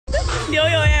Ndio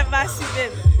yo basi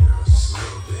babe.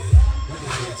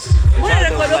 Mbona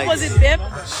record opposite babe?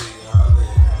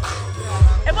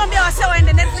 Ebo mbia wase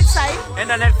waende Netflix side.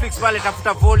 Enda Netflix pale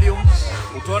tafuta volume.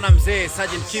 Utaona mzee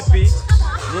Sergeant Chippy.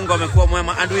 Mungu amekuwa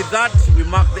mwema. And with that we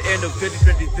mark the end of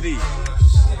 2023.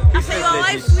 After your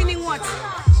wife winning what?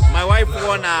 My wife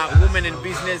won a Woman in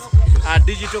Business, a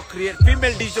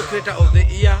female digital creator of the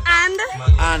year.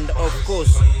 And of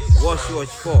course, Wash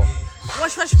 4.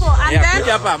 Wash 4. And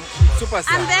yeah, then?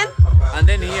 Superstar. And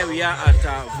then here we are at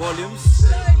Volumes,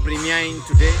 premiering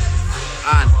today.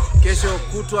 And kesho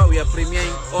kutwa we are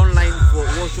premiering online for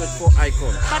Wash 4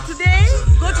 Icon. But today,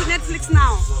 go to Netflix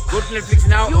now. Go to Netflix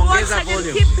now. You watch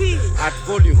Volume. Chippy. At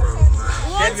Volume.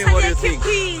 Tell me what you think.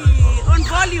 On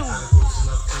Volume.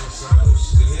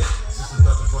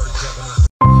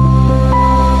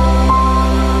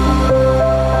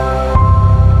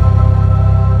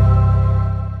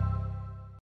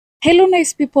 Hello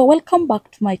nice people, welcome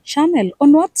back to my channel.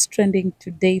 On what's trending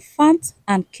today, fans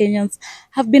and Kenyans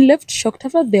have been left shocked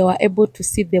after they were able to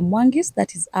see the Mwangis,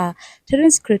 that is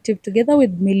Terence Creative, together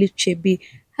with Chebby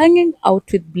hanging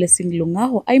out with Blessing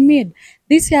Lungaho. I mean,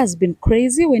 this year has been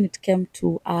crazy when it came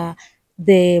to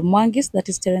the Mwangis, that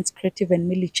is Terence Creative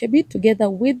and Chebby, together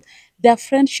with their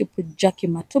friendship with Jackie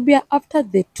Matubia after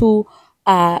the two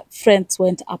friends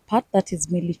went apart, that is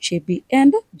Chebby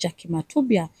and Jackie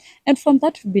Matubia. And from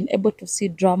that, we've been able to see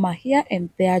drama here and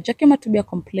there. Jackie Matubia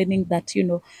complaining that,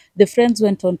 the friends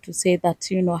went on to say that,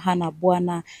 Hana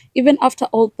Bwana. Even after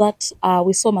all that,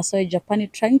 we saw Masoe Japani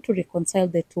trying to reconcile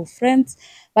the two friends.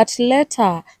 But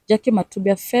later, Jackie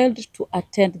Matubia failed to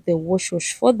attend the Wash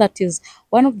 4. That is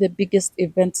one of the biggest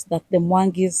events that the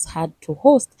Mwangis had to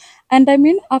host. And I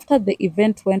mean, after the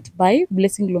event went by,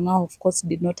 Blessing Lungaho, of course,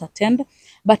 did not attend.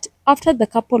 But after the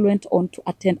couple went on to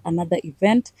attend another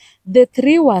event, the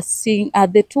two were seen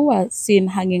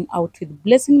hanging out with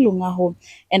Blessing Lungaho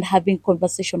and having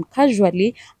conversation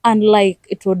casually, unlike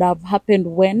it would have happened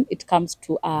when it comes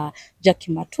to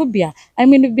Jackie Matubia. I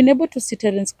mean, we've been able to see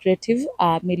Terence Creative,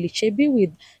 Chebby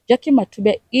with Jackie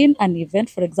Matubia in an event,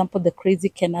 for example, the Crazy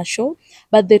Kena show,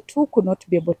 but the two could not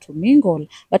be able to mingle.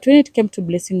 But when it came to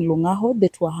Blessing Lungaho, they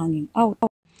two were hanging out.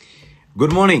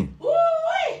 Good morning.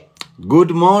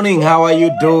 Good morning. How are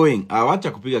you doing?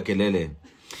 Wacha kupiga kelele.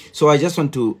 So I just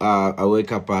want to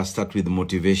wake up, start with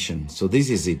motivation. So this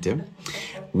is it.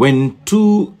 When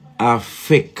two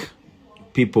fake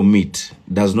people meet,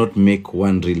 does not make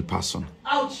one real person.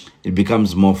 Ouch. It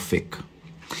becomes more fake.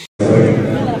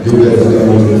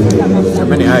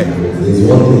 Many hi.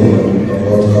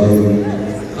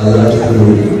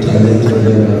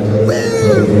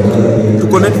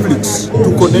 Tuko Netflix.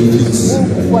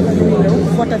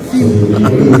 What a film.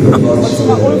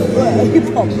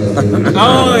 Hip hop.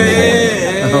 Oh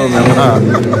yeah.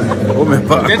 Oh my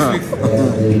God. Netflix.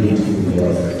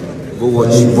 Go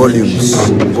watch Volumes.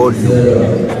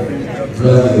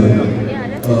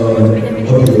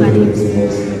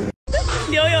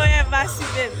 Ndio yo basi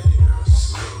babe.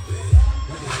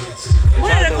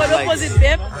 Mbona record opposite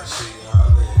babe?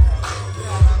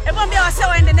 Ebo mbia wase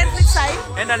waende Netflix side.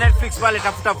 Enda Netflix pale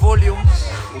tafuta Volume.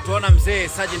 Utaona mzee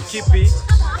Sergeant Chippy.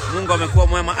 Mungu amekuwa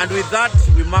mwema. And with that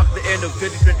we mark the end of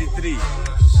 2023.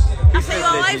 After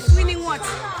your wife winning what?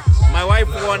 My wife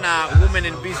won a Woman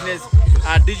in Business,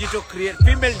 a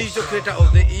female digital creator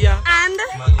of the year.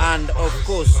 And of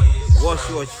course, Wash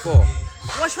 4.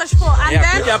 Wash 4. And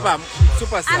then?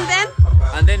 Superstar.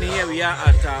 And then here we are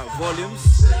at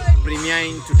Volumes,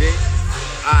 premiering today.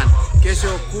 And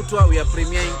kesho kutwa we are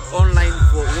premiering online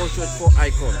for Wash 4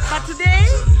 Icon. But today,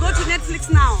 go to Netflix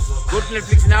now. Go to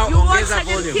Netflix now. You watch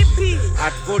Volume. Chippy.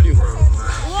 At Volume.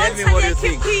 Tell me what you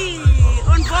think.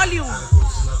 On Volume.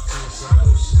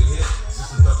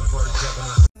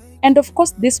 And of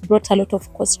course, this brought a lot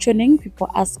of questioning. People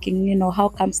asking, how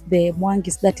comes the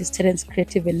Mwangis, that is Terence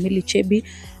Creative and Chebby,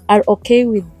 are okay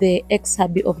with the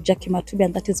ex-hubby of Jackie Matubia,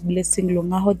 and that is Blessing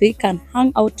Lungaho. They can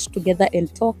hang out together and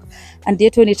talk. And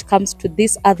yet when it comes to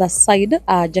this other side,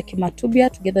 Jackie Matubia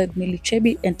together with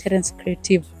Chebby and Terence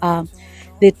Creative,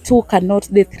 the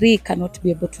three cannot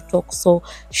be able to talk. So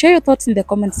share your thoughts in the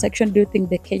comment section. Do you think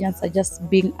the Kenyans are just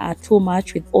being too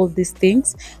much with all these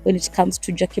things when it comes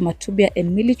to Jackie Matubia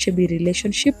and Chebby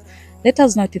relationship? Let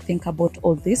us know what you think about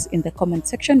all this in the comment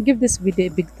section. Give this video a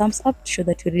big thumbs up to show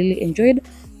that you really enjoyed.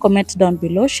 Comment down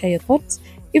below, share your thoughts.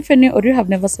 If you're new or you have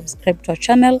never subscribed to our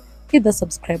channel, hit the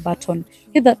subscribe button,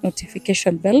 hit that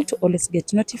notification bell to always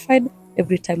get notified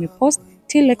every time we post.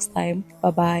 Till next time,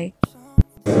 bye bye.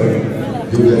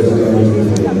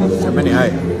 Many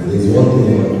hi.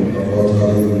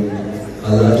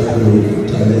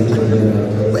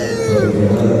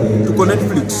 Tuko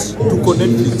Netflix. uko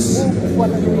Netflix.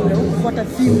 Kufuata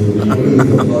theme.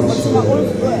 Wanasema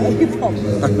all hip hop.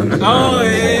 Oh,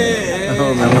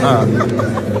 yeah.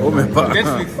 Umepaa.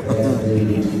 Netflix.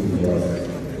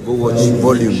 Go watch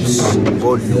Volumes.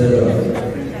 Volume.